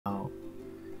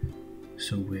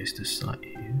So where's the site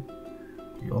here?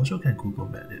 You also can Google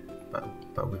Map it,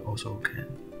 but we also can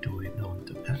do it on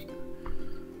the map.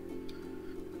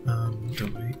 The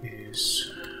way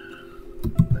is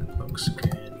Mapbox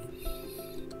scan,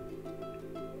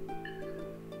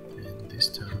 and this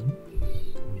time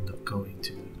we're not going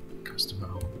to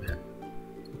customize our map.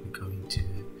 We're going to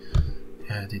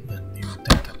add in a new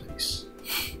database.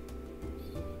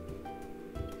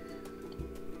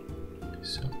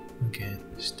 So again,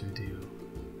 Studio,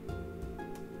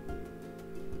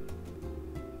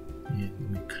 and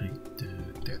we click the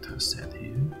dataset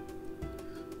here,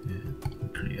 and we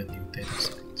create a new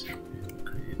dataset, and we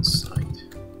create site.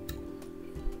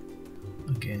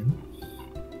 Again,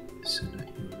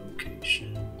 select your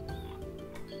location.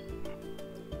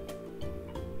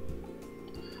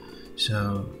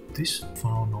 So this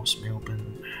file North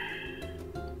Melbourne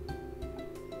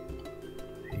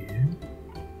here.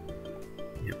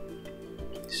 Yep.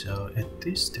 So at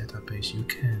this database you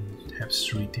can have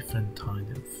 3 different kind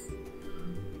of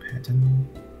pattern.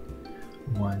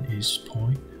 One is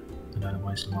point, another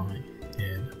one is line,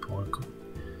 and a polygon.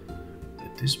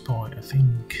 At this point, I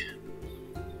think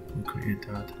we create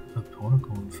a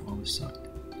polygon for our site.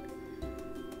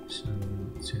 So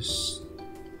just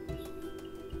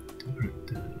direct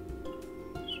the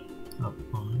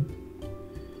outline.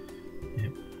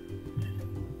 Yep,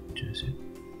 and just it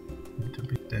a little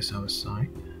bit. That's our site,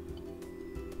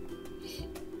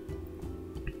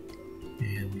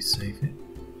 and we save it.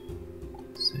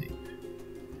 Save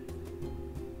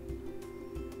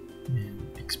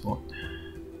and export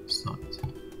site.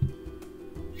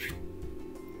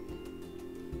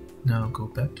 Now go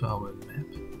back to our map.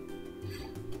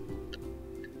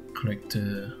 Click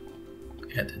the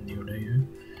add a new layer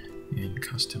and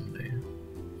custom layer,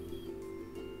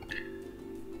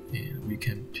 and we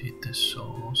can pick the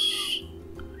source.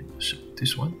 So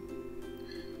this one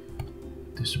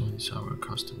is our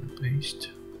customer based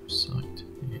site,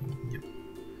 and yep,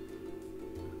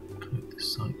 click the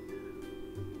site.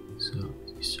 So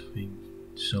it's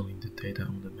showing the data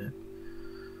on the map,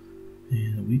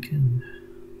 and we can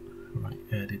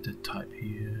edit the type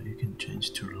here. You can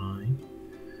change to line.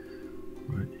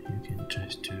 Right, you can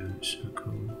change to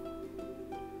circle,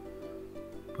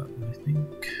 but I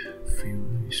think fill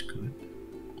is good,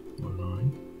 or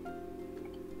line.